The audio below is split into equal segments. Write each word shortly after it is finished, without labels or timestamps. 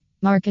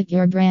Market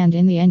your brand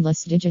in the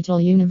endless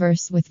digital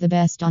universe with the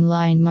best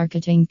online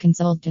marketing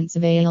consultants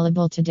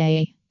available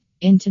today.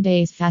 In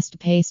today's fast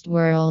paced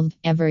world,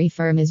 every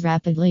firm is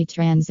rapidly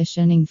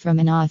transitioning from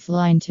an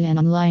offline to an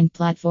online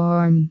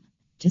platform.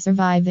 To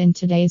survive in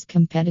today's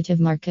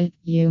competitive market,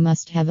 you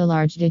must have a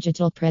large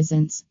digital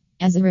presence.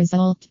 As a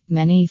result,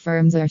 many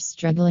firms are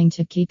struggling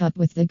to keep up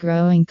with the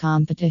growing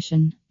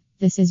competition.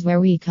 This is where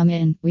we come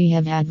in. We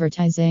have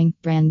advertising,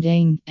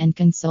 branding, and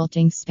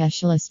consulting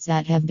specialists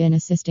that have been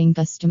assisting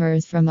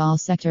customers from all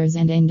sectors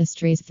and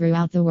industries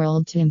throughout the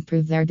world to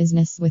improve their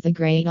business with a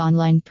great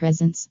online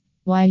presence.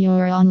 Why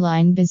your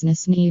online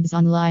business needs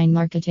online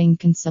marketing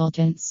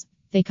consultants.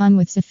 They come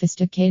with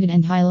sophisticated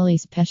and highly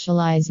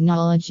specialized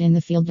knowledge in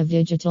the field of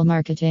digital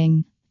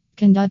marketing.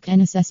 Conduct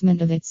an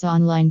assessment of its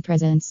online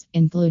presence,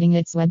 including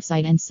its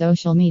website and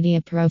social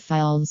media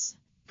profiles.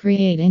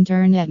 Create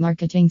internet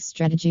marketing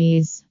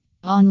strategies.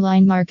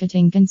 Online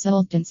marketing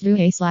consultants do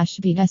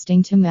A/B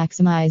testing to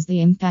maximize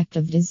the impact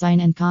of design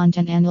and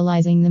content,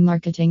 analyzing the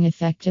marketing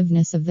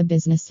effectiveness of the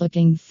business.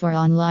 Looking for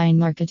online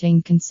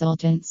marketing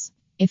consultants.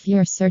 If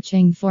you're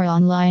searching for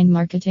online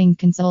marketing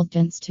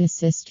consultants to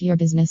assist your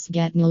business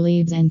get new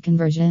leads and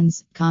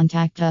conversions,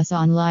 contact us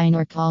online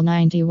or call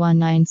 91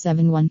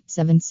 971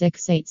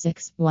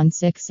 7686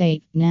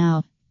 168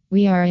 now.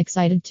 We are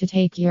excited to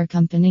take your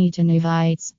company to new heights.